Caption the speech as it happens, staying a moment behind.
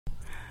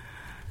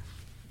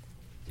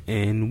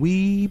And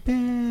we back.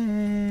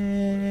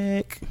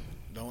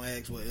 Don't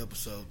ask what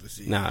episode this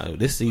is. Nah,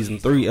 this season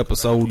 3,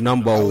 episode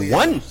number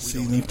 1.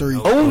 Season 3.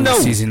 Oh no,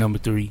 season number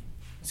 3.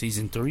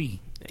 Season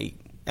 3.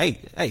 Hey,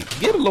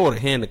 give the Lord a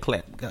hand to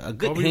clap. A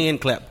good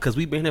hand clap, because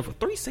we've been here for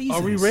 3 seasons.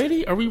 Are we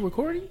ready? Are we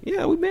recording?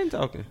 Yeah, we've been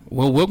talking.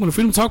 Well, welcome to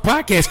Freedom Talk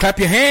Podcast. Clap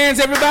your hands,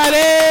 everybody.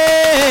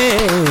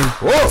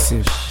 Whoa.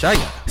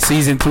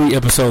 Season 3,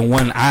 episode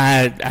 1.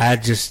 I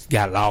just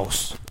got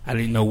lost. I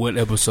didn't know what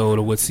episode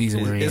or what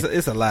season we're in.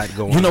 It's a lot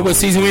going on. You know what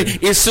season we're in?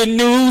 It's a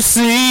new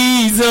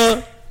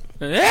season.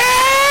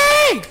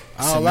 Hey!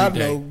 All I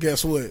know,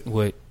 guess what?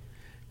 What?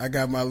 I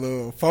got my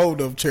little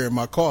fold-up chair in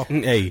my car.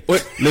 Hey,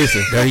 what?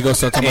 Listen. There you go.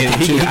 Start talking about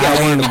the chair. I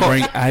didn't even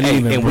bring it up.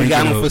 And we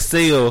got them for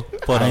sale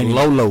for the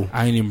Lolo.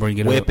 I ain't even bring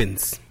it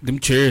weapons. Up. Them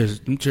chairs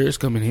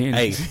come in handy.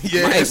 Hey,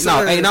 no,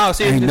 seriously. Ain't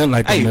nothing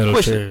like the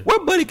metal chair. Where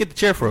Buddy get the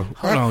chair from?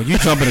 Hold on, you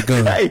jumping the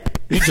gun. Hey.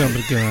 You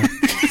jumping the gun.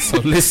 So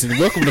listen,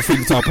 welcome to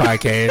Freedom Talk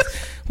Podcast.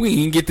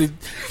 We ain't get the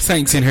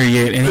Saints in here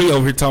yet, and he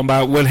over here talking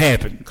about what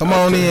happened. Come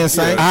on in,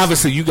 Saints.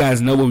 Obviously, you guys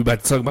know what we're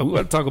about to talk about. We're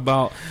about to talk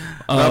about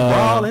the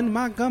Brawling In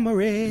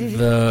Montgomery.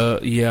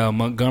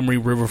 Montgomery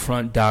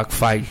Riverfront dock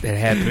fight that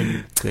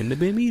happened. Couldn't have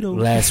been me though.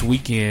 Last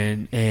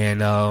weekend,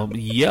 and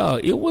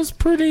it was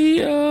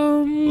pretty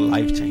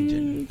life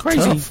changing, crazy.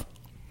 Tough.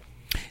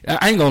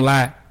 I ain't gonna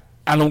lie.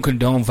 I don't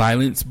condone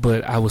violence,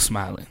 but I was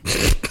smiling.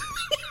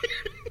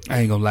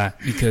 I ain't gonna lie,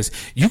 because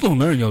you gonna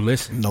learn your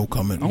lesson. No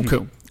comment. Okay.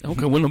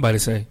 What nobody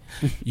say.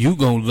 You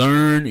gonna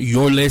learn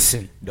your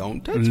lesson.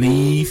 Don't touch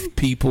Leave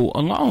people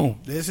alone.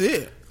 That's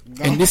it.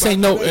 And this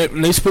ain't no.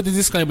 Let's put the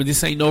disclaimer.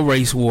 This ain't no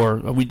race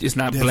war. It's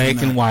not Definitely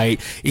black and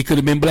white. It could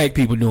have been black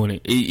people doing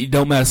it. It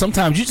don't matter.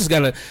 Sometimes you just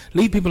gotta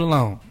leave people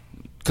alone.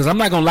 Because I'm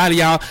not gonna lie to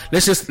y'all.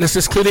 Let's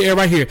just clear the air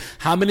right here.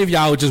 How many of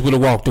y'all just would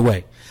have walked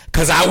away?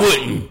 Because I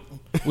wouldn't.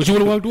 Would you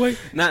would have walked away?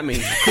 Not me.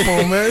 Come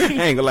on, man.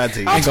 I ain't gonna lie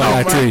to you. I ain't gonna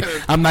lie to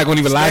you. I'm not gonna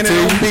even lie to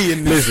you.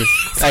 Listen,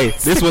 hey,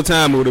 this what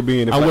time it would have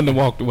been if I wouldn't have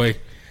walked away.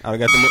 I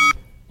got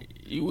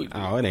the.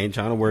 Oh, it ain't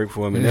trying to work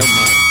for me. Never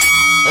mind.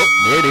 Oh,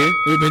 there it is. It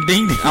would have been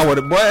ding ding. I would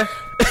have, boy.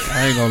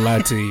 I ain't gonna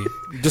lie to you.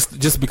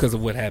 Just because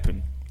of what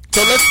happened.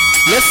 So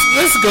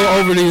let's go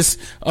over this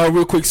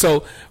real quick.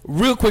 So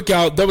real quick,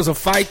 y'all, there was a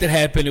fight that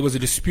happened. It was a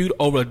dispute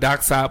over a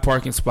dockside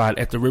parking spot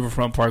at the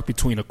Riverfront Park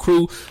between a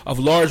crew of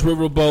large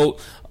riverboat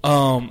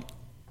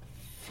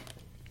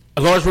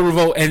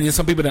and then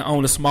some people that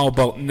own a small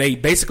boat, and they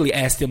basically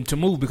asked them to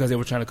move because they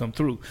were trying to come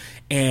through.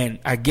 And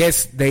I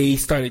guess they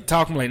started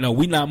talking like, no,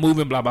 we're not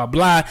moving, blah, blah,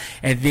 blah.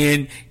 And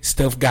then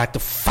stuff got to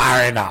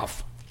firing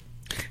off.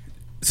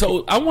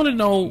 So I want to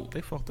know.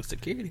 They fought the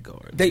security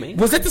guard.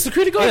 Was that the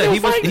security guard? Yeah,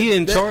 he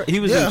in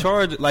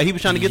charge. Like, he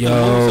was trying to get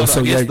them moved.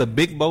 So I guess the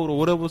big boat or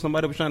whatever,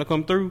 somebody was trying to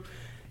come through.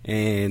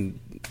 And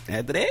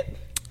after that,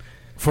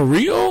 for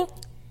real?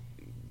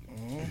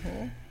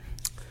 Mm-hmm.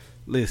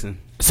 Listen.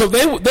 So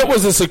there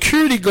was a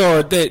security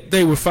guard that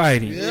they were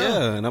fighting.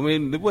 Yeah, and I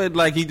mean, it wasn't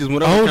like he just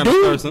went over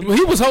dude,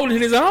 he was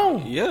holding his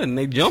own. Yeah, and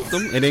they jumped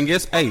him, and then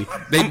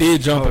they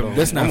did jump him.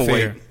 That's not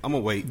fair. I'm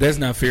gonna wait. That's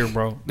not fair,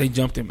 bro. They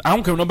jumped him. I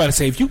don't care what nobody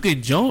say. If you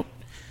get jumped,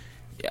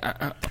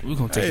 we're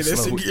gonna take it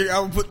slow. I'm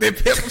gonna put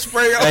that pepper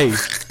spray on. Hey,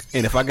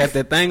 and if I got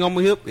that thing on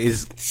my hip,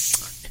 is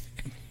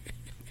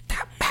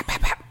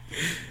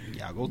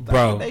y'all go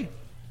bro. Today.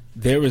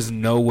 There is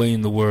no way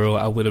in the world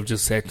I would have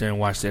just sat there and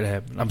watched that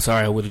happen. I'm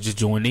sorry, I would have just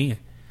joined in.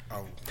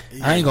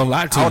 Yeah. I ain't gonna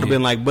lie to you. I would have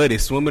been like Buddy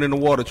swimming in the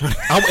water trying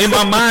to in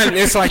my mind,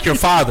 it's like your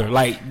father.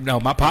 Like,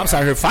 no, my pops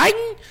out here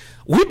fighting.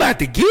 We about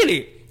to get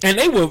it. And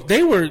they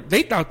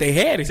thought they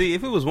had it. See,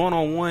 if it was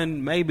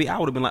 1-on-1, maybe I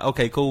would have been like,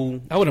 okay,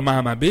 cool. I would have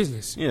minded my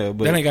business. Yeah,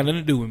 but that ain't got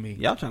nothing to do with me.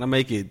 Y'all trying to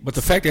make it. But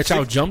the fact that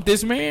y'all jumped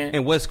this man.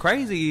 And what's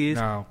crazy is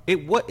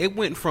it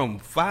went from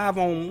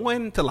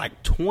 5-on-1 to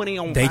like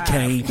 20-on-5. They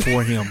came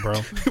for him,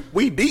 bro.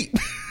 We deep.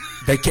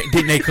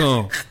 Didn't they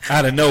come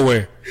out of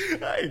nowhere?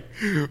 Hey,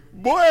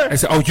 boy. I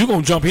said, "Oh, you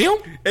gonna jump him?"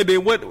 And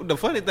then what the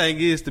funny thing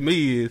is to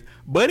me is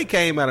Buddy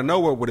came out of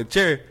nowhere with a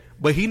chair,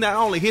 but he not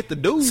only hit the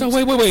dude. So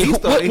wait.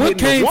 What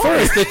came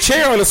first, the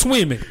chair or the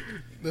swimming?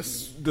 The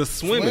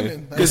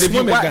swimming. Because if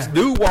you watch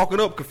dude walking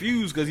up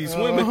confused because he's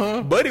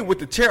swimming, Buddy with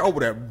the chair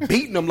over there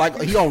beating him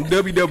like he on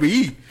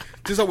WWE.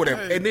 Just over there,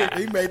 and then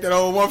he made that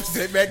old woman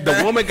sit back down.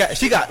 The woman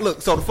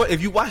look. So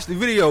if you watch the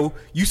video,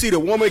 you see the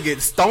woman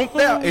get stomped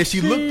out, and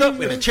she looked up,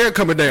 and the chair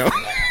coming down.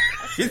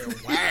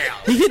 Wow,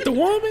 he hit the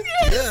woman.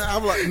 Yeah,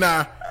 I'm like,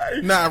 nah,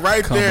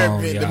 right Come there,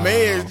 on, man. y'all. The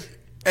man,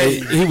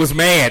 he was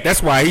mad.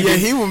 That's why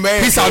he was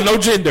mad. He saw no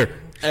gender.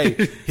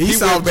 Hey, he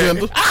saw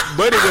gender.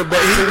 Buddy went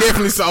back. He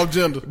definitely saw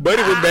gender.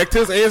 Buddy went back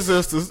to his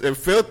ancestors and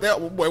felt that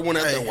boy went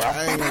out there. Wow.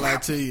 I ain't gonna lie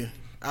to you.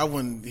 I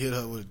wouldn't hit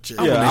her with a chair.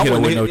 I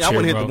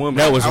wouldn't hit the woman.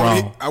 That was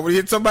wrong. I would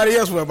hit somebody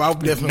else with her, but I would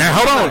definitely. Now,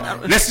 hold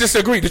on. Let's just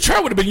agree. The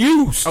chair would have been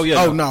used. Oh,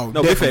 yeah. No,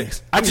 definitely.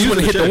 I just want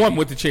to hit the woman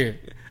with the chair.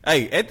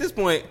 Hey, at this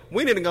point,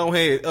 we need to go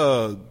ahead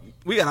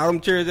We got all them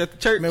chairs at the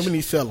church. Man, we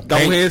need to sell them. Go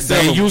ahead and sell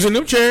them. They using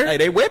them chairs. Hey,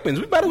 they weapons.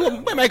 We better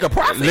make a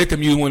profit. Let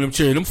them use one of them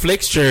chairs. Them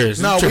flex chairs.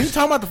 No, we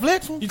talking about the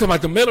flex ones. You talking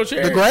about the metal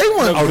chairs? The gray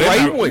ones. Oh, The gray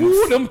gray ones.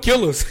 Ooh, them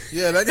killers.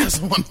 Yeah, that got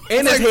some.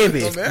 And it's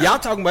heavy. Y'all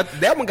talking about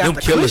that one got Them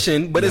the killers.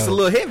 cushion, but it's a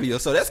little heavier,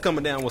 so that's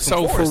coming down with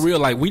some So force. for real,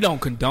 like we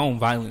don't condone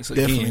violence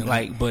Definitely again. not.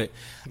 Like, but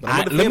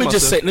I'm gonna let me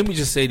defend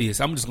just say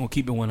this. I'm just gonna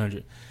keep it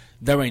 100.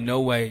 There ain't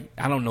no way.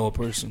 I don't know a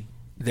person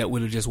that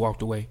would have just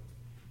walked away.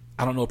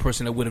 I don't know a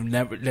person that would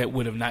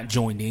have not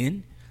joined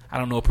in. I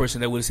don't know a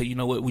person that would have said, you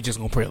know what, we just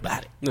gonna pray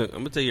about it. Look, I'm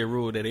gonna tell you a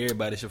rule that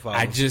everybody should follow.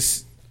 I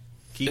just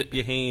keep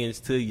your hands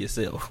to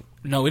yourself.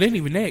 no, it ain't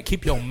even that.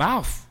 Keep your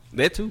mouth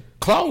That too.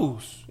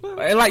 closed.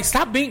 And like,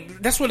 stop being.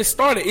 That's what it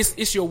started.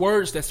 It's your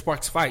words that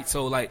sparks fight.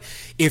 So like,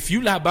 if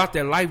you're not about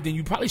that life, then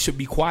you probably should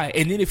be quiet.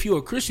 And then if you're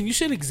a Christian, you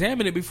should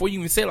examine it before you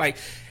even say like.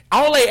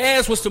 All they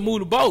asked was to move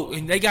the boat,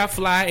 and they got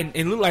fly, and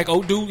it looked like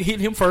old dude hit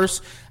him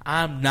first.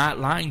 I'm not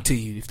lying to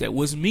you. If that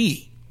was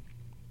me,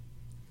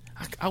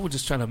 I was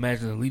just trying to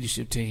imagine the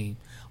leadership team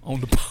on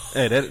the boat.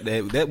 Hey,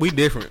 that we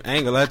different. I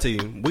ain't gonna lie to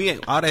you. We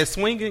ain't all that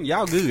swinging.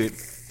 Y'all good.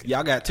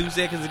 Y'all got 2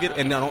 seconds to get,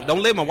 and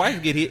don't let my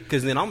wife get hit,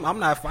 because then I'm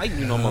not fighting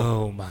you no more.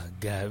 Oh my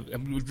God!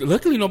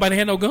 Luckily, nobody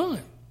had no gun,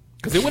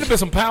 because it would have been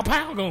some pow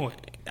going.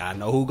 I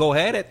know who go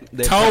had it.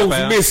 Toes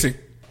missing.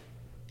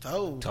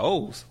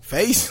 Toes.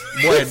 Face.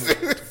 Boy,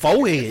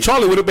 forehead.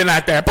 Charlie would have been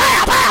out there.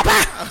 Pow, pow,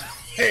 pow.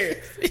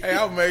 Hey,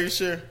 I would make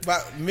sure.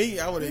 But me,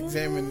 I would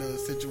examine the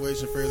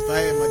situation first. If I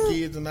had my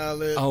kids and all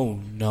that. Oh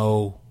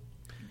no!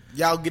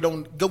 Y'all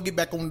go get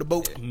back on the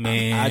boat.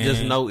 Man, I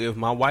just know if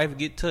my wife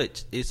get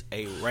touched, it's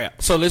a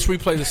wrap. So let's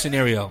replay the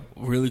scenario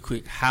really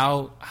quick.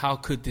 How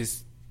could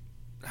this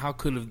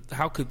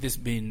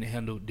been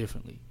handled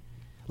differently?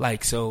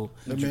 Like, so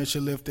The man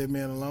should left that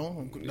man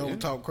alone. Don't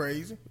talk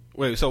crazy.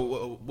 Wait,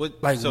 so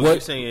what? like so what? you're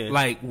saying,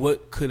 Like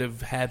what could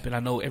have happened? I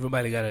know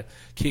everybody got a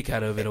kick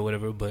out of it or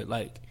whatever, but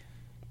like,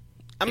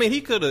 I mean,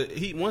 he could have.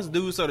 Once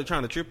dude started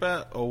trying to trip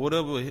out or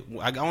whatever.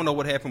 I don't know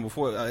what happened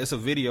before. It's a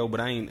video, but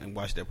I ain't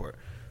watched that part.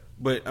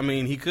 But I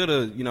mean, he could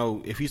have. You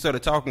know, if he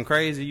started talking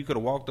crazy, you could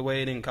have walked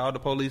away and then called the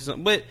police. Or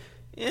something. But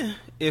yeah,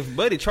 if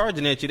Buddy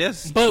charging at you,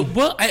 that's.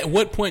 But at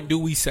what point do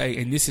we say?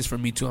 And this is for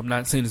me too. I'm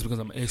not saying this because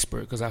I'm an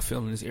expert, because I feel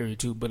in this area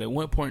too. But at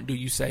what point do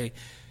you say,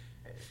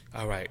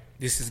 all right,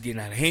 this is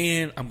getting out of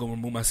hand, I'm gonna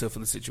remove myself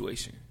from the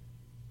situation?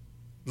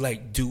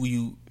 Like, do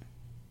you?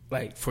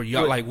 Like, for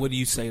y'all, like, what do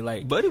you say?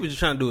 Like, Buddy was just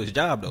trying to do his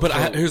job, though. But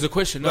so, here's a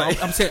question. No,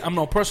 I'm saying, I'm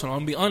not personal.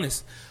 I'm gonna be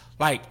honest.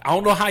 Like, I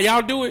don't know how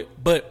y'all do it,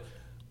 but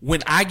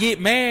when I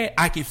get mad,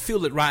 I can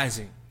feel it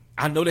rising.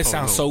 I know that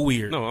sounds so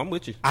weird. No, I'm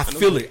with you. I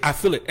feel it. I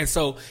feel it. And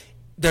so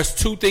there's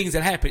two things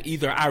that happen.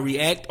 Either I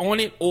react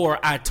on it or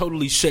I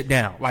totally shut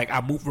down. Like,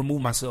 I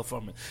remove myself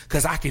from it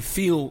because I can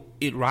feel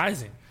it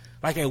rising.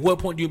 Like, at what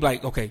point do you be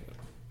like, okay,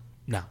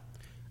 nah.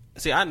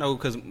 See, I know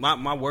because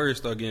my words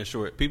start getting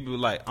short. People be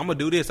like, I'm going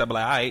to do this. I be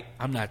like, all right.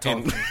 I'm not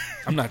talking.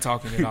 I'm not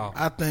talking at all.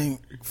 I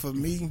think for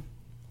me,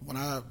 when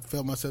I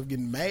felt myself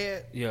getting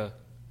mad, Yeah.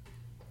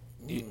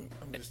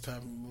 I'm just trying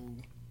to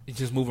move. You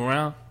just move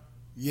around?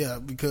 Yeah,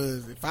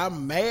 because if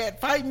I'm mad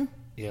fighting,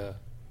 Yeah.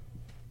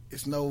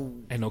 it's no.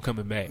 Ain't no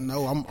coming back.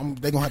 No,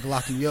 they gonna have to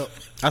lock me up.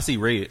 I see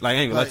red. Like, I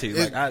ain't going to lie to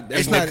you.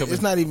 Like,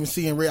 It's not even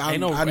seeing red.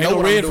 Ain't no I know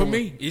what red I'm for doing.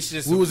 me. It's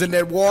just We was in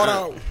that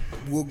water.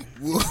 We're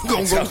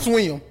gonna go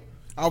swim.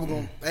 I was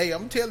gonna. Hey,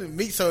 I'm telling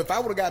me. So if I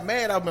would have got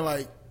mad, I'd been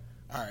like,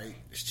 all right,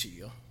 let's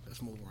chill.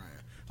 Let's move around.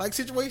 Like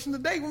situation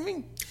today with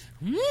me.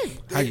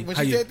 When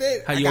she said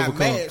that, I got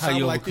mad. So I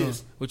was like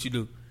this. What you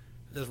do?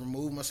 Just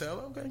remove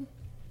myself. Okay.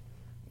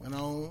 Went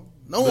on.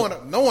 No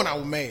one. I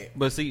was mad.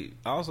 But see,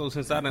 also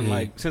since I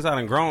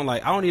done grown,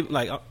 like I don't even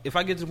like if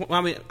I get to.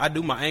 I mean, I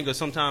do my anger.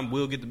 Sometimes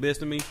will get the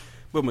best of me,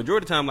 but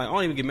majority of the time, like I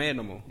don't even get mad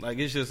no more. Like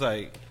it's just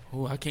like.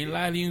 Oh, I can't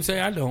lie to you and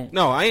say I don't.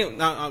 No, I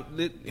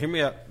ain't. Hear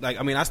me out. Like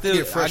I mean, I still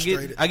get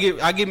frustrated. I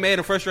get mad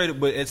and frustrated,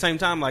 but at the same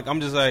time, like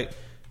I'm just like,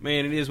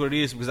 man, it is what it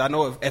is because I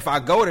know if I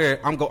go there,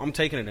 I'm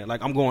taking it there.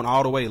 Like I'm going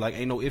all the way. Like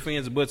ain't no ifs,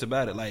 ands, or buts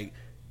about it. Like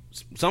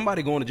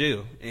somebody going to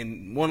jail,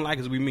 and one like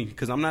is be me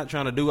because I'm not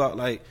trying to do out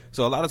like.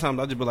 So a lot of times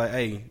I'll just be like,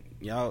 hey,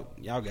 y'all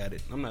got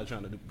it. I'm not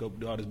trying to go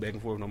do all this back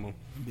and forth no more.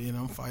 Then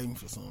I'm fighting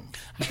for something.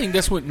 I think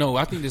that's when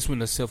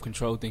the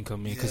self-control thing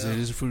come in because it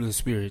is a fruit of the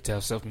spirit to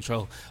have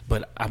self-control.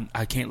 But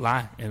I can't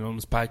lie, and on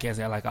this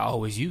podcast, I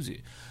always use it.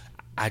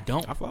 I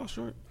don't. I fall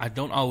short. I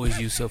don't always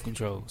use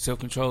self-control.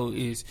 Self-control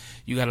is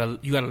you gotta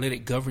let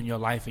it govern your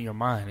life and your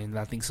mind. And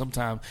I think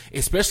sometimes,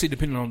 especially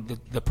depending on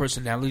the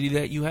personality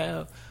that you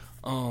have,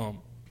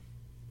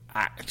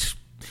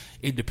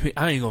 it depends.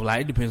 I ain't gonna lie.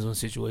 It depends on the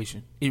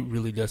situation. It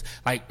really does.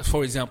 Like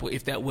for example,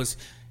 if that was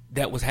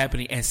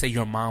happening, and say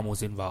your mom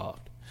was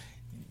involved,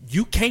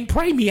 you can't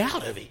pray me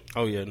out of it.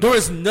 Oh yeah. No. There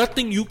is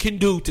nothing you can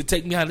do to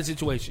take me out of the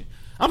situation.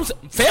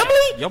 Family.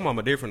 Your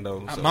mama different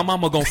though. So. My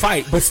mama gonna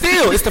fight, but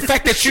still, it's the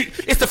fact that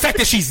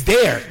she's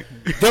there.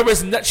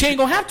 She ain't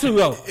gonna have to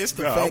though. It's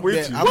the fact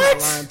that I'm What?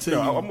 not lying to you,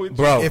 I'm with you.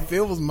 Bro. If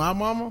it was my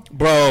mama,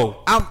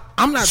 Bro,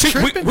 I'm not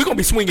tripping. We're gonna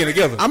be swinging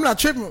together. I'm not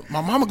tripping.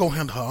 My mama gonna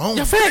handle her own.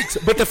 Yeah, facts.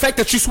 But the fact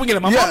that you swinging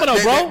at my mama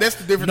though, bro, that's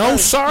the difference. No,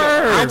 sir.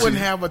 I wouldn't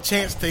have a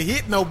chance to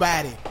hit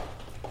nobody.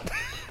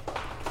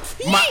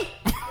 My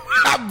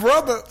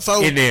brother,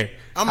 so in there.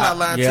 I'm not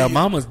lying to you. Yeah,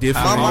 mama's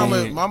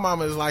different. My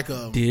mama is like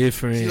a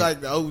different. She's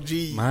like the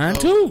OG. Mine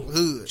too.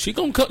 Hood. She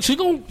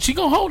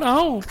gonna hold her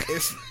own.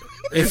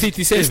 It's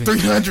 57. It's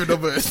 300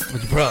 of us,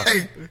 bro.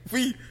 Hey,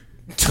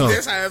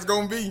 that's how it's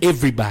gonna be.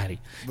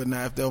 Everybody. But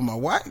now if that was my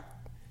wife,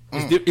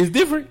 it's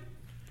different.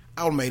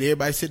 I would have made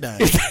everybody sit down.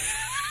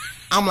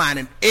 I'm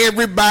lining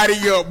everybody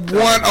up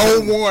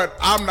 1-on-1.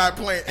 I'm not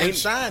playing and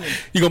shining.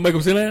 You gonna make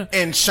them sit down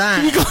and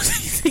shine?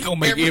 He gonna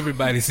make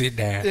everybody sit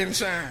down and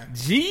shine.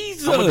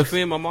 Jesus, I'm gonna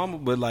defend my mama,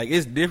 but like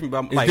it's different.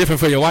 But, it's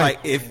different for your wife. Like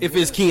if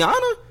it's Kiana,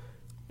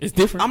 it's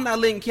different. I'm not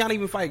letting Kiana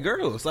even fight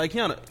girls. Like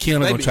Kiana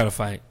gonna try to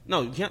fight.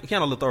 No,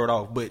 Kiana will throw it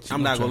off, but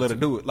I'm not gonna let her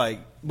do it. Like,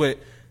 but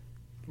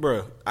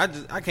bro, I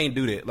can't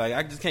do that. Like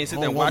I just can't sit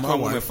there and watch my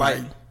woman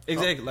fight.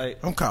 Exactly.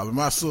 Like I'm calling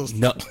my sister.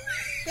 No.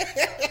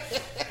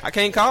 I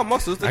can't call my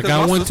sister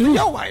because my sister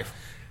your wife.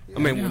 I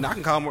mean, I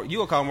can call more.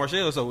 You'll call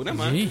Marshall, so never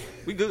mind.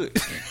 We good.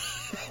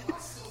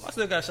 I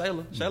still got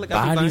Shayla. Shayla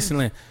got body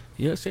slam.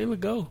 Yeah, Shayla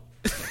go.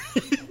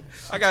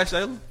 I got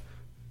Shayla.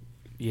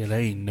 Yeah, there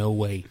ain't no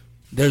way.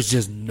 There's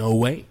just no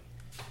way.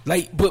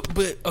 Like, but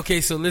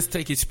okay. So let's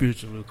take it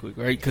spiritual real quick,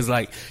 right? Because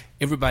like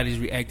everybody's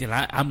reacting.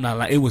 I'm not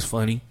like it was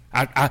funny.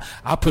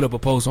 I put up a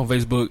post on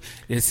Facebook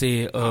that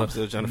said, I'm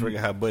still trying to figure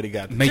out how Buddy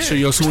got. Make sure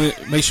your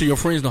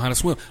friends know how to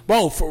swim,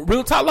 bro. For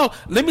real talk, low.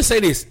 Let me say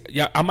this.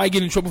 Yeah, I might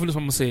get in trouble for this.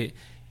 I'm gonna say it.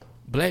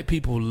 Black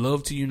people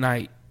love to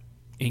unite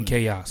in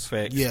chaos.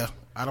 Fact. Yeah,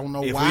 I don't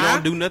know if why. we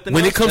don't do nothing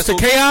when else, it comes to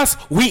chaos,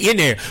 we in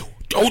there.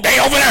 Oh, they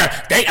over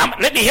there.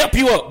 Let me help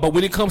you up. But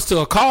when it comes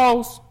to a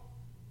cause,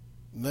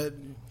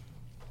 nothing.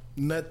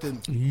 I'm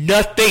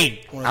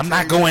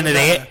not going to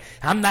that.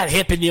 I'm not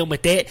helping them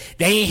with that.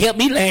 They ain't helped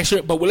me last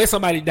year. But let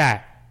somebody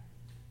die.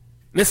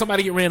 Let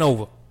somebody get ran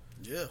over.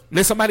 Yeah.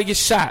 Let somebody get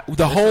shot.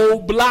 The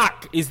whole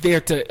block is there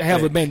to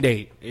have a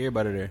Band-Aid.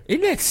 Everybody there.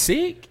 Isn't that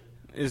sick?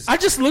 I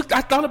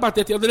thought about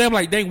that the other day. I'm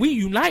like, dang, we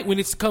unite when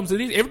it comes to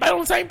this. Everybody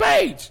on the same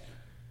page.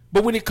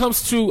 But when it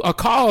comes to a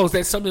cause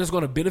that's something that's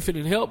going to benefit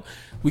and help,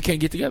 we can't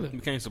get together. We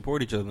can't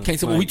support each other.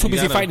 We too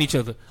busy fighting each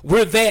other.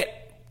 We're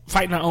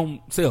fighting our own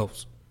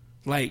selves.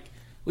 Like,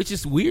 which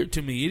is weird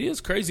to me. It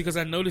is crazy because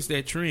I noticed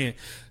that trend.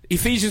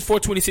 Ephesians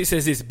 4:26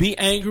 says this: be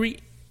angry.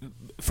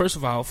 First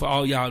of all, for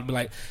all y'all to be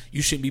like,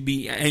 you shouldn't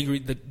be angry.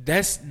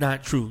 That's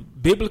not true.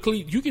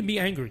 Biblically, you can be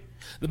angry.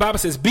 The Bible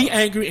says, be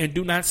angry and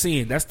do not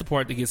sin. That's the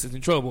part that gets us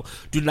in trouble.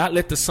 Do not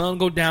let the sun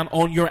go down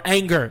on your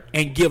anger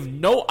and give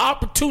no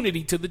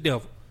opportunity to the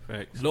devil.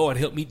 Right. Lord,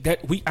 help me.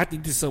 I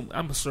think this is something.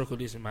 I'm going to circle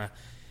this in my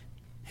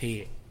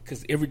head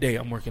because every day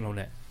I'm working on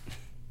that.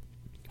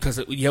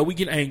 Because, we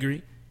get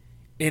angry.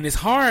 And it's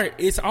hard.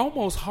 It's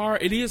almost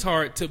hard. It is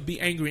hard to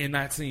be angry and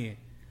not sin.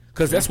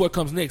 Because that's what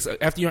comes next.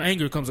 After your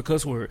anger comes a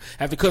cuss word.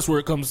 After cuss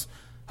word comes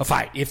a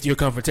fight if you're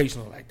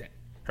confrontational like that.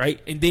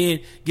 Right? And then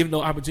give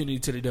no opportunity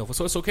to the devil.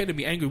 So it's okay to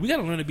be angry. We got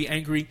to learn to be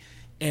angry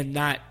and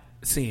not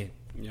sin.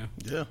 Yeah.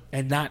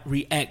 And not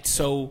react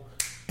so.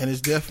 And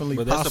it's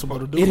definitely possible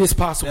to do. It is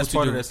possible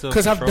to do.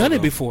 Because I've done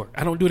it before.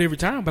 I don't do it every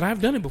time, but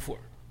I've done it before.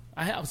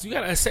 I have. So you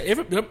gotta say.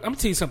 I'm gonna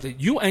tell you something.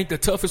 You ain't the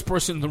toughest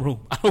person in the room.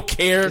 I don't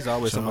care. There's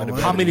always somebody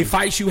how many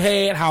fights you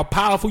had, how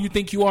powerful you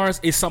think you are.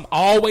 It's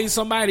always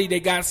somebody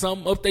that got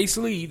something up their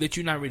sleeve that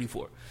you're not ready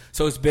for.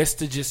 So it's best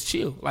to just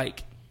chill.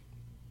 Like,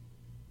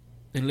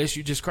 unless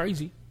you're just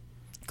crazy.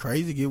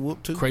 Crazy get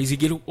whooped too. Crazy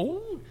get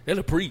oh,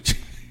 that'll preach.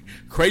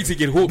 Crazy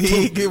get whooped too.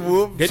 Big get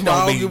whooped. That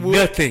don't mean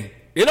nothing.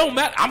 It don't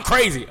matter. I'm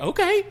crazy.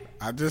 Okay.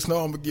 I just know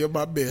I'm gonna give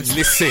my best.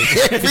 Listen,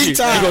 every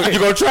time you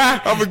gonna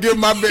try. I'm gonna give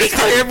my best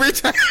every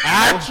time.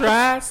 I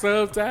try.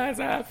 Sometimes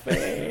I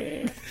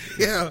fail.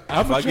 Yeah.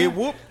 If I get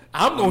whooped,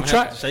 I'm gonna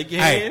try. Shake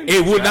your hand.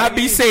 It would not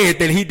be said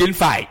that he didn't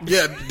fight.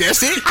 Yeah,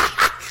 that's it.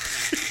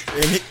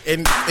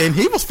 and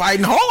he was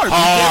fighting hard.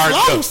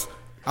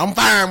 I'm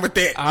fine with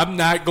that. I'm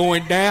not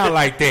going down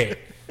like that.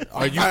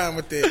 I'm fine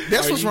with that.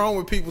 That's what's wrong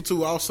with people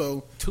too.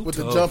 Also with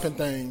the jumping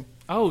thing.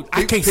 Oh,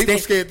 I can't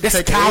stand.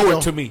 That's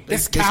coward to me.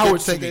 That's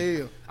coward to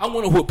me. I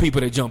want to whoop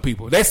people that jump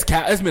people. That's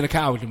been a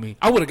coward to me.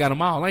 I would have got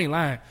them all. I ain't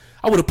lying.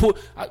 I would have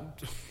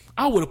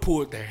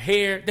pulled their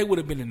hair. They would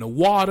have been in the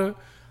water.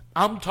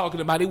 I'm talking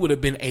about it would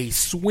have been a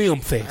swim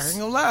fest. I ain't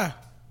gonna lie.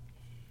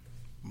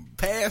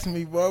 Pass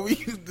me, boy. We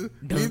used to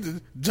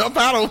jump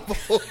out on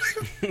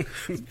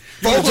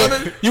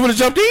 400. You would have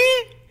jumped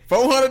in?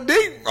 400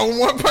 deep on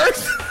one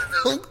person.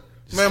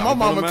 Man, my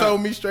mama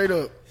told me straight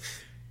up,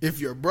 if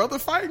your brother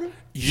fighting,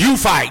 you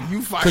fight.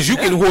 Because you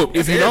can whoop.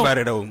 If you don't.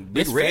 Everybody though.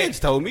 Big Reg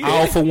told me that.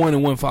 All for one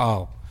and one for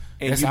all.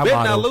 And you better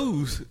not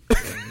lose.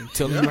 I'm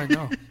telling you right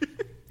now.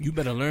 You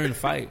better learn to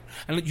fight.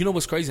 And you know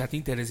what's crazy? I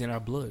think that is in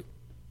our blood.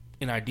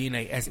 in our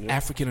DNA as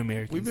African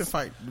Americans. We've been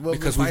fighting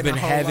because we've been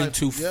having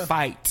to Yeah.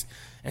 fight,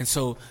 and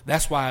so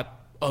that's why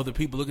other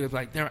people look at it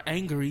like they're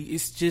angry.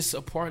 It's just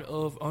a part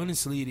of.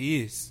 Honestly, it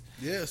is.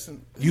 Yes,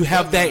 and You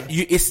have that.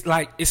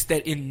 It's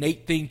that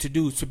innate thing to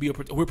do. To be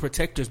we're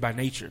protectors by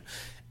nature,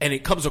 and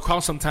it comes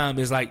across sometimes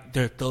as like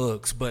they're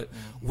thugs, but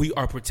we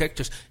are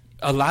protectors.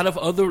 A lot of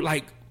other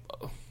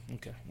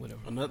okay, whatever.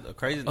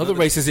 Other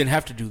races didn't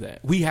have to do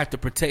that. We have to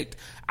protect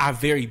our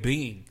very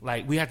being.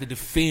 Like we have to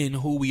defend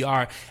who we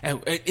are.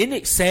 And isn't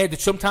it sad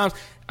that sometimes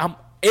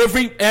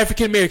every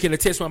African American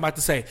attests what I'm about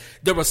to say.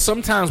 There are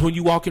some times when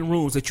you walk in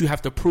rooms that you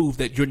have to prove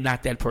that you're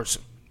not that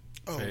person.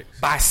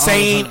 By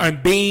saying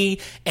and being,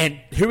 and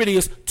here it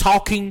is,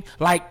 talking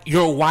like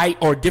you're white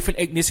or different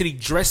ethnicity,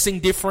 dressing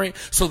different,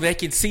 so they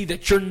can see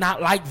that you're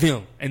not like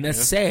them, and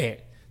that's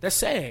sad. That's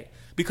sad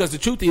because the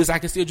truth is, I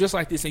can still dress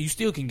like this, and you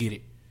still can get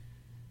it.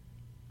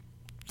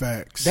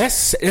 Facts.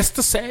 That's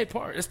the sad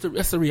part.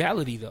 That's the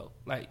reality though,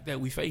 like that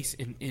we face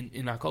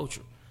in our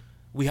culture.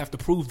 We have to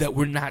prove that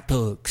we're not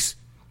thugs.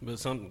 But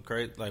something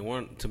crazy, like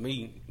one to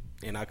me,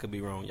 and I could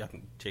be wrong. Y'all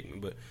can check me,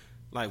 but.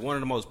 Like, one of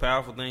the most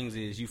powerful things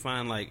is you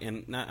find, like,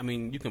 and not, I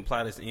mean, you can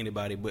apply this to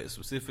anybody, but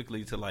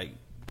specifically to, like,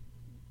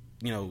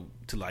 you know,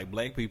 to, like,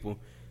 black people.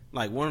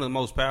 Like, one of the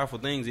most powerful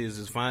things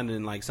is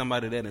finding, like,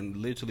 somebody that and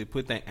literally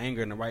put that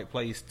anger in the right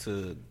place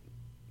that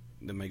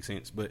makes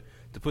sense, but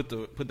to put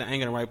the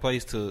anger in the right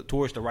place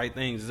towards the right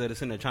things instead of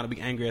sitting there trying to be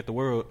angry at the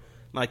world.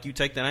 Like, you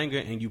take that anger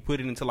and you put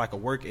it into, like, a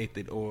work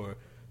ethic or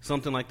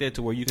something like that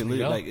to where you can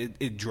literally, like,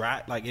 it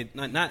drive, like, it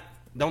not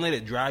don't let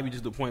it drive you to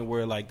the point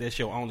where, like, that's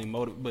your only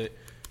motive, but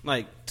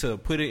like to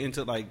put it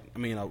into like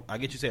I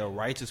get you say a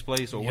righteous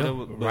place or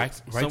whatever,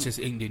 righteous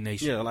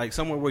indignation. Yeah, like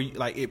somewhere where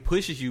like it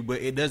pushes you,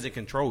 but it doesn't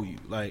control you.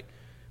 Like,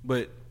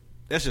 but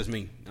that's just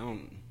me.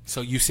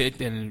 So you said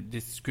that in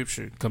this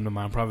scripture come to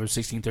mind, Proverbs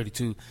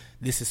 16:32.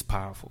 This is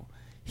powerful.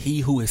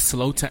 He who is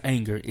slow to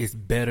anger is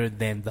better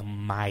than the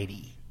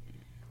mighty,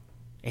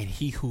 and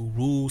he who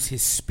rules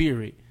his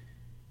spirit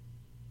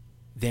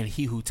than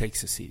he who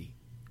takes a city.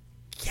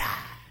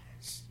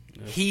 Yes.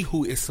 He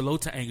who is slow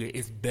to anger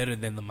is better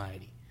than the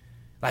mighty.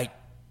 Like,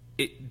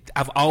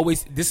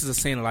 this is a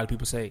saying a lot of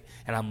people say,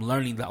 and I'm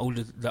learning the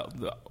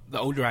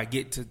older I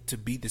get to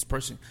be this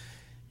person.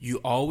 You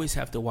always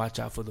have to watch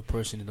out for the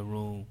person in the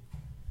room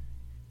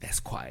that's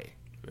quiet,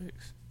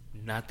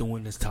 not the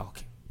one that's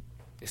talking.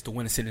 It's the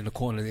one that's sitting in the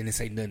corner and didn't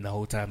say nothing the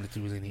whole time that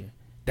you was in here.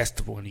 That's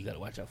the one you got to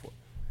watch out for.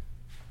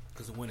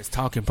 Because the one that's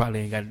talking probably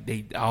ain't got,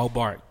 they all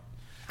bark.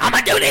 I'm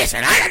going to do this,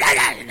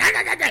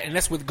 and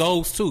that's with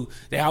goals, too.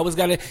 They always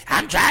got to,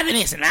 I'm driving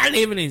this, and I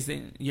live in this.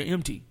 And you're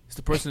empty. It's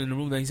the person in the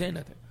room that ain't saying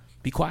nothing.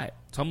 Be quiet.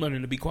 So I'm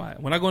learning to be quiet.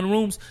 When I go in the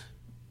rooms,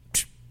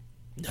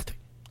 nothing.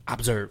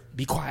 Observe.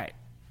 Be quiet.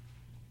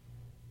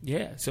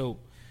 Yeah, so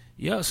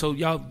y'all,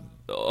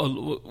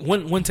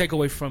 one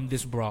takeaway from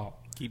this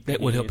brawl that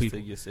would help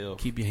people.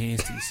 Keep your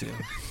hands to yourself.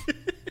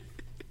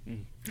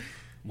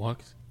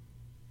 Marcus?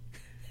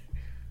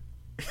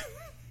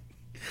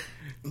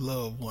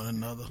 Love one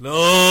another.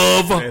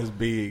 Love. That's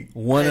big.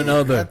 One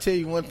another. I tell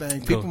you one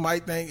thing. People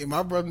might think, and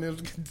my brother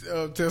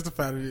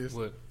testify to this.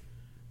 What?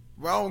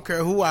 Bro, I don't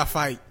care who I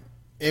fight,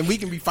 and we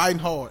can be fighting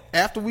hard.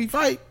 After we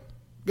fight,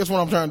 guess what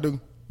I'm trying to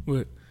do?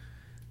 What?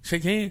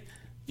 Shake hands?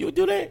 You would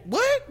do that?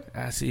 What?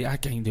 I see. I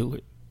can't do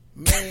it.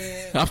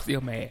 Man. I'm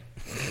still mad.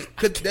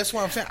 Cause that's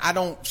what I'm saying. I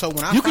don't. So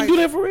when I you fight, can do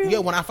that for real? Yeah,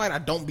 when I fight, I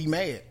don't be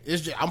mad.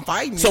 It's just I'm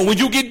fighting. So when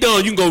you get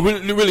done, you can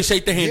go really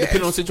shake the hand, Yes.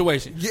 depending on the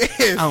situation.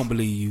 Yes. I don't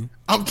believe you.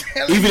 I'm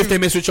telling you. Even if they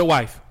mess with your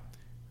wife.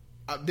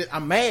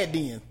 I'm mad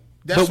then.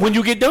 That's But when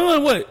you get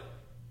done, what?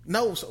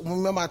 No, so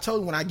remember I told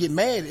you when I get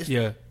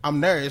mad,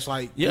 I'm there. It's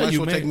like, Yeah, might as you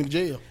well mad. take me to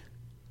jail.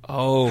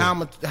 Oh. How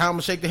I'm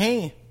gonna shake the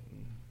hand?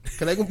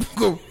 Cause they can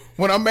go,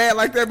 when I'm mad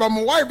like that by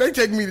my wife, they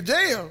take me to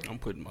jail. I'm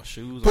putting my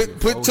shoes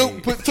Put on.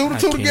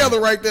 two together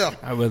right there.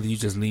 I'd rather you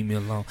just leave me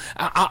alone.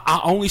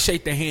 I only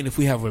shake the hand if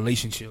we have a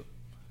relationship.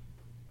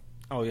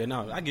 Oh yeah,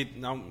 no, I get.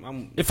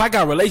 I'm If I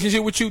got a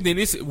relationship with you, then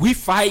we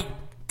fight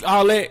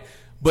all that.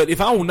 But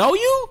if I don't know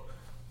you,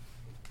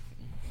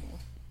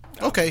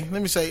 Okay,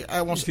 let me say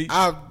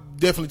I'll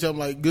definitely tell them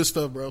like good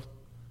stuff, bro.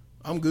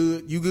 I'm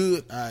good. You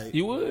good? All right.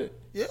 you would.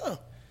 Yeah.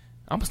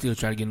 I'm still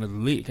trying to get another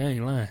lick. I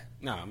ain't lying.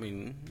 Nah, I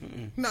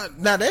mean,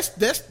 Now that's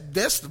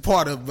the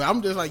part of it.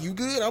 I'm just like, you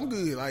good? I'm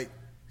good. Like,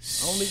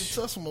 I don't need to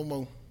tussle no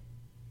more.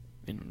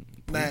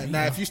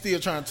 Now, if you still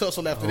trying to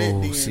tussle after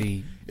that,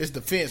 then it's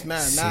defense.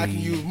 Now I can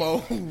use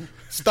more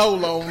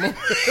stole on them.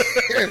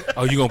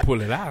 Oh, you gonna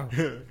pull it out?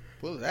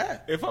 Pull it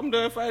out. if I'm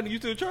done fighting, you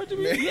still charging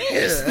me?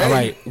 Yes. All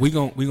right, we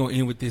gonna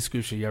end with this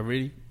scripture. Y'all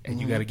ready?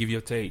 And you got to give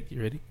your take.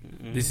 You ready?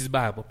 This is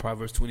Bible,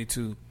 Proverbs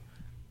 22,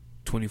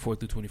 24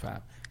 through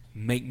 25.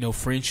 Make no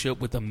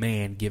friendship with a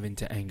man given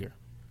to anger,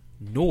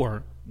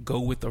 nor go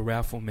with a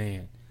wrathful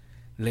man,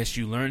 lest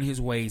you learn his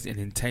ways and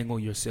entangle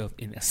yourself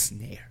in a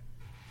snare.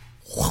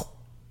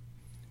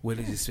 What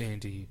is it saying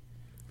to you?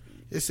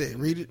 It said,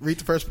 read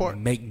the first part.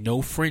 Make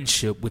no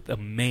friendship with a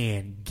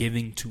man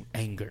giving to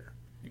anger.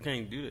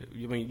 can't do that.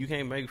 I mean, you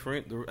can't make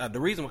friends. The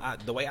reason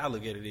the way I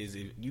look at it is,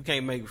 if you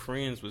can't make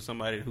friends with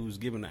somebody who's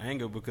given the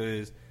anger,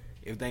 because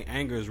if they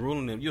anger is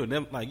ruling them, you'll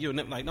never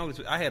no.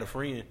 I had a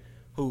friend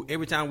who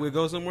every time we'd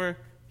go somewhere,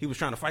 he was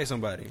trying to fight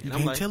somebody. You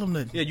can't tell them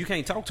nothing. Yeah, you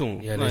can't talk to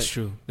them. Yeah, that's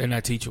true. They're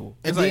not teachable.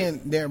 And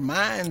then their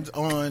minds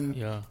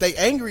on they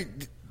angry.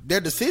 Their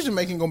decision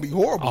making gonna be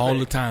horrible all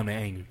the time. They're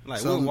angry.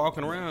 Like, we were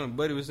walking around, and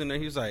Buddy was in there.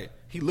 He was like,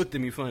 he looked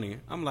at me funny.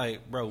 I'm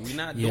like, bro, we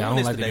not doing I don't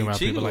this like today. around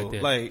Chill. people like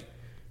that. Like,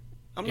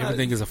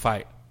 everything is a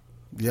fight.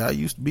 Yeah, I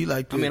used to be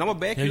like that. I mean, I'm gonna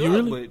back you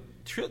up,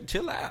 but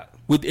chill out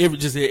with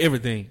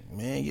everything.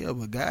 Man, yeah,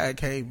 but God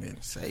came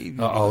and saved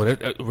you.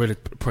 That really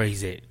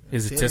praise it.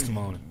 It's a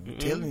testimony. I'm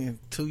telling you,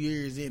 2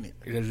 years in it.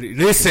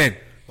 Listen.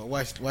 But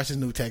watch this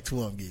new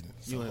tattoo I'm getting.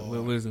 So,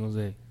 what is it gonna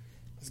say?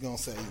 It's gonna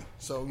say,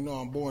 so you know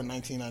I'm born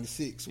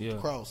 1996 with the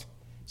cross.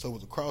 So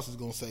with the cross it's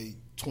gonna say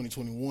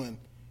 2021,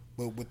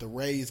 but with the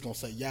ray it's gonna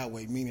say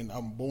Yahweh, meaning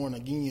I'm born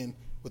again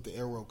with the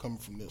arrow coming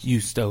from this. You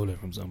stole it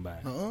from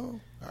somebody.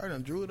 I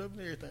done drew it up and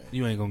everything.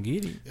 You ain't gonna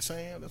get it. Yes, I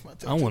am. That's my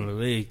tattoo. I want a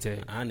leg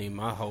tag. I need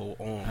my whole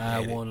arm.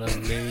 I want a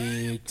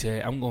leg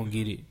tag. I'm gonna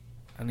get it.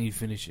 I need to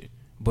finish it.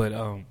 But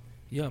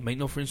make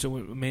no friendship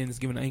with a man that's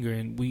giving anger.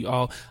 And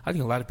I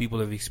think a lot of people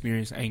have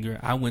experienced anger.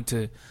 I went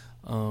to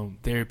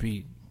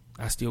therapy.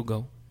 I still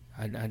go.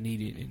 I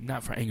needed it,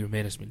 not for anger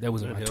management. That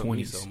was in my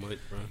 20s. So much,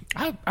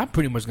 bro. I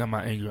pretty much got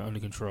my anger under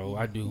control.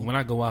 I do. When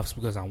I go off, it's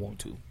because I want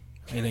to.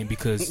 It ain't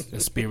because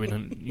the spirit,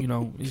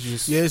 it's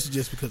just. Yeah, it's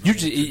just because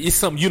it's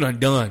something you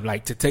done.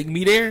 Like, to take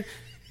me there,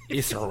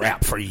 it's a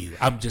wrap for you.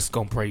 I'm just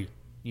gonna pray,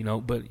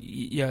 But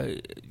yeah,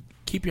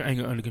 keep your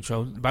anger under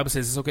control. The Bible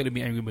says it's okay to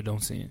be angry, but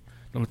don't sin.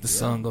 Don't let the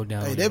sun go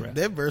down. Hey,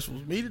 that verse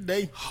was me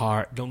today.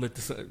 Hard. Don't let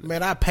the sun.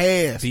 Man, I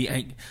passed.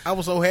 I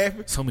was so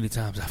happy. So many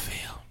times I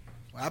failed.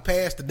 I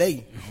passed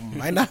today.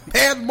 Might not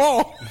pass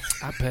tomorrow.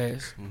 I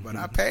passed. But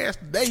I passed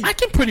today. I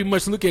can pretty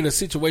much look at a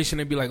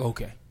situation and be like,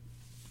 okay.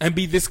 And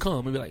be this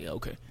calm and be like, yeah,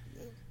 okay.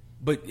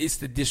 But it's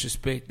the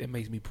disrespect that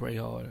makes me pray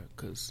harder.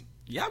 Cause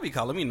y'all be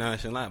calling me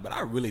nonchalant, but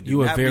I really do.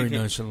 You are very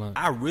nonchalant.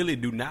 I really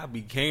do not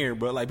be caring,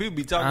 bro. Like, people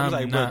be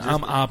talking.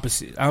 I'm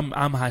opposite. I'm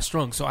high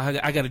strung, so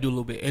I got to do a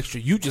little bit extra.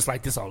 You just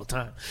like this all the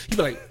time. You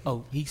be like,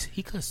 oh,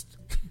 he cussed.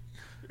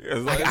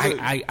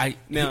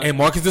 And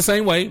Mark is the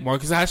same way.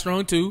 Mark is high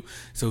strung too,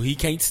 so he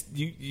can't.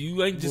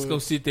 You ain't just gonna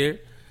sit there.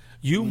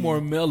 You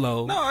more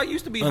mellow. No, I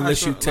used to be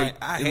unless you take.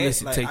 I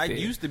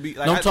used to be.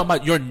 Like, no, I'm talking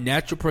about your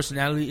natural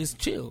personality is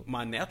chill.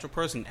 My natural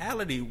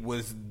personality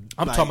was.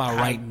 I'm talking about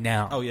right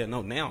now. Oh yeah,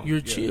 no, now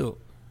you're chill.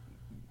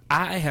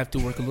 I have to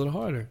work a little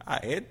harder.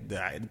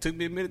 It took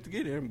me a minute to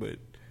get here, but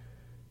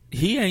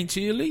he ain't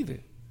chill either.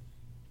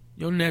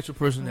 Your natural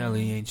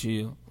personality ain't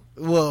chill.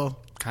 Well,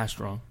 high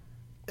strong.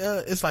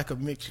 It's like a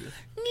mixture.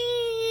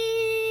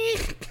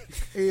 It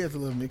is a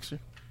little mixture.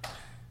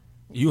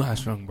 You high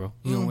strung, bro.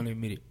 You don't want to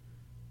admit it.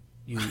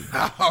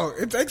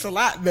 It takes a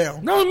lot now.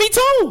 No, me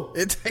too.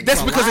 That's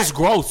because lot. It's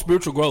growth,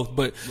 spiritual growth.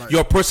 But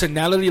your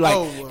personality,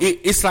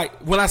 it's like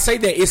when I say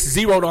that, it's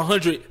 0 to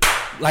 100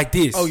 like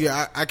this. Oh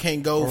yeah, I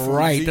can't go from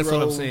right. 0, that's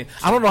what I'm saying.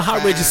 I don't know how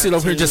Reggie sit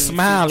over here and just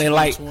smile 15, and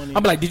like 20.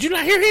 I'm like, did you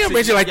not hear him?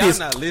 Reggie like this.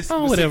 Not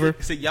listening. Whatever.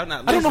 See, y'all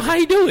not listening. I don't know how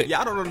you do it.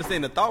 Y'all don't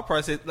understand the thought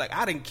process. Like,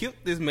 I done killed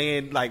this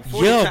man like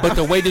 40 times. but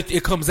the way that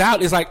it comes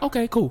out is like,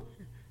 okay, cool.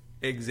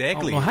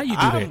 Exactly. I don't know how you do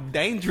that. I'm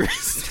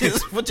dangerous.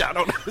 That's what y'all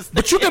don't understand.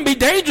 But you can be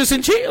dangerous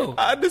and chill.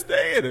 I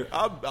understand it.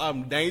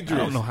 I'm dangerous.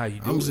 I don't know how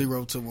you do I'm it.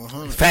 0 to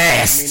 100.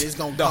 Fast. I mean, it's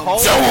gonna the whole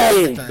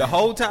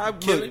time.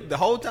 Look, the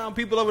whole time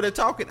people over there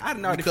talking, I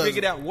done already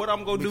figured out what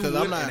I'm gonna do. Because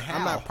and how.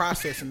 I'm not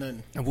processing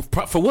nothing. And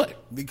for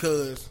what?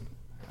 Because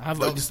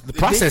the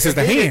process is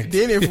the hand.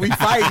 Then if we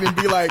fight and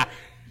be like,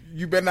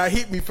 you better not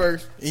hit me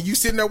first, and you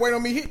sitting there waiting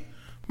on me hit,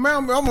 man,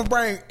 I'm gonna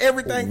bring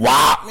everything.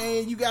 Wow.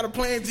 Man, you got a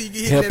plan till you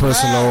get hit. Help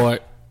us,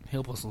 Lord.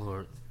 Help us,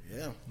 Lord.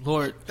 Yeah.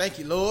 Lord. Thank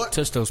you, Lord.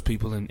 Touch those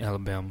people in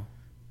Alabama.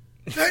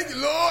 Thank you,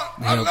 Lord.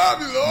 I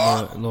love you,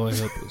 Lord. Lord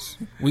help us.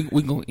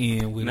 We gonna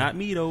end with not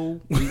me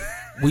though.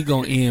 We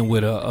gonna end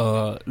with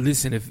a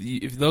listen.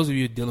 If those of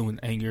you are dealing with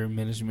anger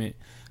management,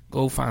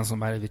 go find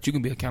somebody that you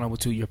can be accountable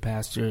to. Your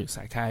pastor,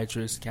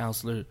 psychiatrist,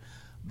 counselor,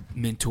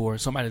 mentor,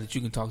 somebody that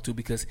you can talk to,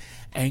 because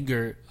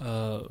anger.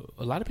 A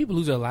lot of people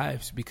lose their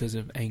lives because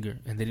of anger,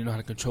 and they didn't know how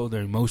to control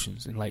their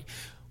emotions. And like,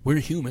 we're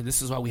human.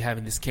 This is why we're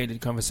having this candid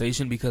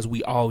conversation, because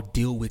we all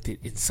deal with it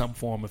in some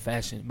form or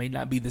fashion. It may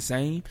not be the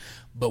same,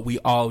 but we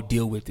all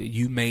deal with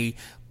it.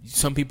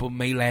 Some people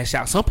may lash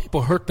out. Some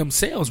people hurt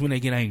themselves when they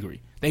get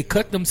angry. They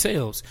cut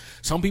themselves.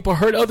 Some people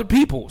hurt other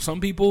people.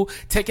 Some people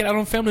take it out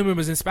on family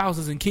members and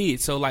spouses and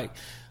kids. So like,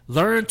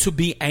 learn to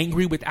be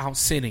angry without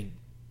sinning.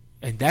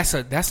 And that's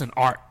an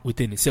art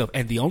within itself.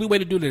 And the only way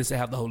to do that is to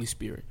have the Holy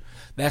Spirit.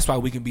 That's why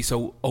we can be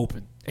so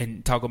open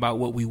and talk about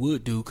what we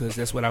would do, because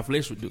that's what our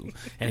flesh would do.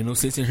 And ain't no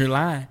sense in here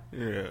lying.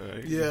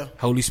 Yeah.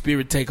 Holy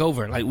Spirit, take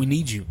over. Like, we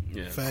need you.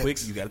 Yeah.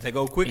 Quick, you got to take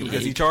over quickly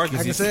because he charges.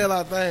 I can say a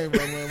lot of things,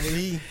 but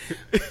when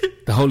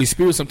the Holy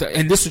Spirit sometimes,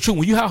 and this is true.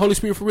 When you have Holy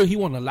Spirit for real, He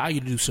won't allow you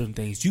to do certain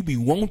things. You be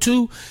want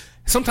to,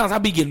 Sometimes I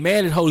be getting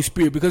mad at Holy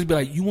Spirit because he be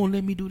like, you won't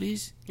let me do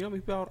this? You know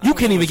what I mean? You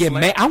can't even get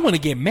mad. I want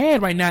to get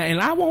mad right now,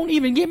 and I won't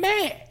even get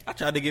mad. I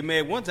tried to get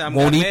mad one time.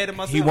 I got mad at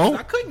myself. He won't.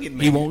 I couldn't get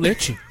mad. He won't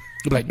let you.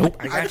 You be like, nope,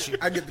 I got you.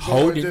 I get the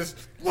Hold it. just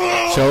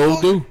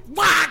So do.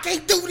 why I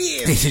can't do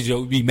this? This is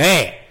your be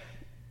mad.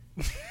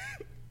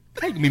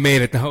 I can be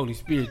mad at the Holy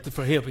Spirit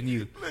for helping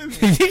you.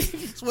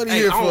 That's what he Hey,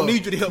 here I don't for.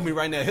 need you to help me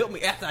right now. Help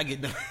me after I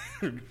get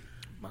done.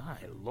 My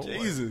Lord.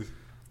 Jesus.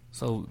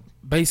 So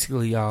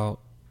basically, y'all,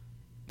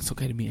 it's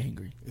okay to be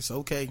angry. It's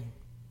okay,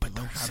 but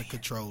know how to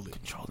control it.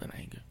 Controlling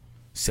anger.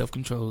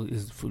 Self-control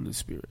is the fruit of the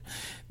Spirit.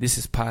 This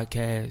is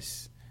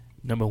podcast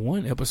number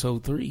 1,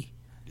 episode 3.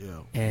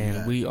 Yeah.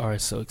 And we are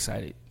so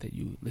excited that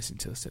you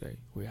listened to us today.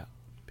 We're out.